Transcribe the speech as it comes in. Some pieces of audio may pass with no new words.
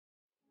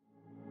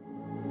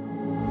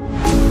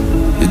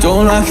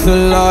don't like the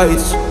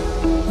lights,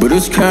 but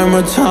it's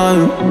camera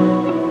time.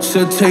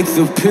 Said take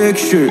the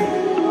picture,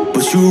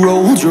 but you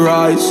rolled your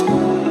eyes.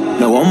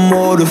 Now I'm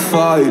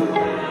mortified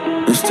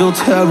and still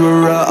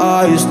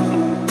terrorized.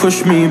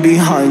 Push me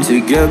behind to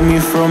get me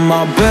from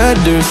my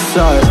better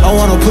side. I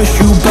wanna push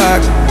you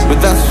back, but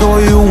that's all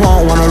you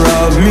want. Wanna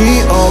rub me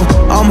up,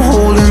 I'm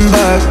holding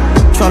back.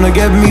 Tryna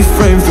get me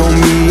framed, throw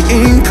me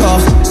in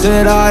cuffs.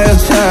 Said I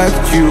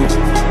attacked you,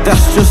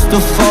 that's just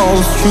a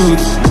false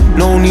truth.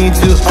 No need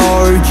to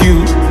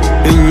argue,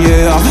 and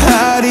yeah, I've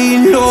had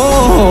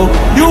enough.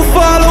 You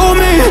follow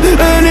me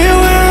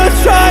anywhere I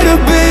try to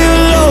be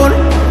alone,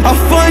 I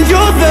find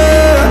you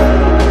there.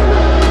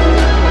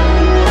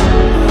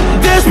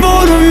 There's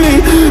more to me,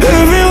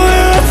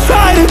 everywhere I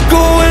try to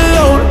go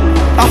alone,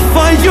 I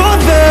find you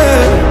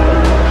there.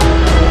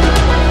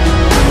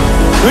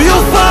 You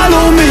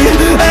follow me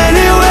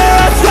anywhere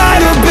I try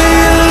to be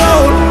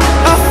alone,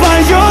 I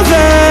find you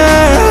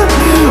there.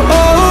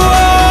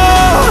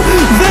 Oh,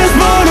 there's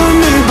more to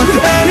me, but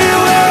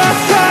anywhere I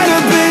try to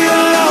be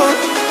alone,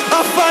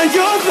 I find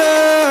you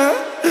there.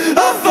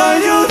 I find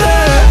you there.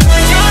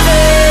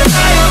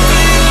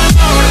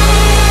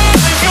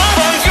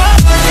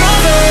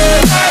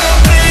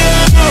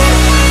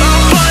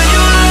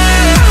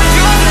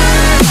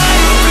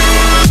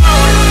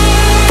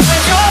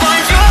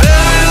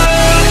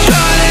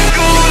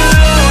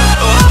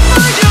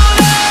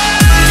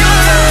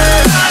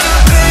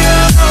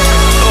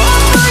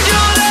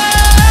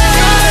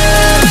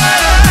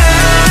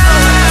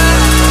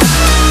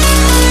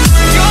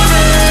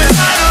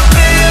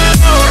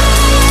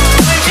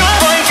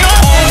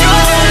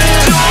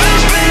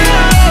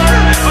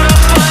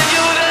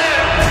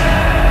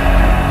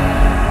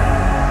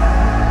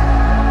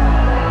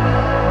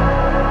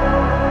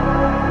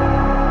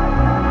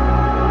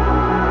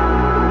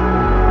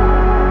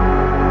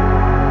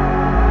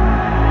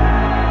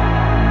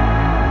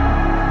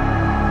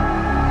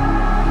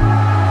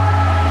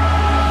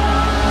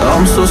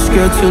 I'm so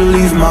scared to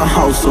leave my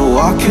house, so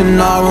I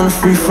cannot run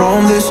free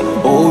from this.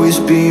 Always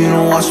being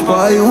watched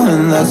by you,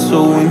 and that's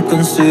so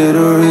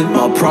inconsiderate.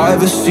 My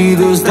privacy,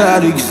 does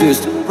that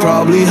exist?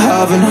 Probably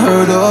haven't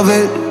heard of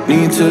it.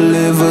 Need to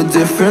live a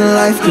different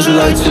life, cause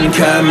lights and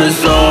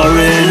cameras are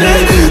in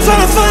it.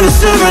 Trying to find a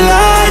silver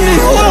lining,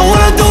 all I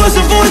wanna do is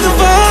avoid the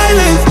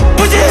violence.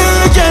 But you're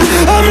here again,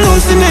 I'm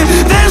losing it.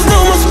 There's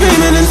no more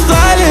screaming in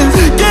silence.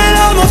 Get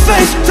out my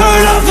face,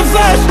 turn off the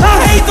flash. I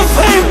hate the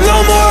fame, no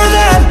more of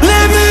that.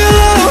 Leave me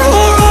alone.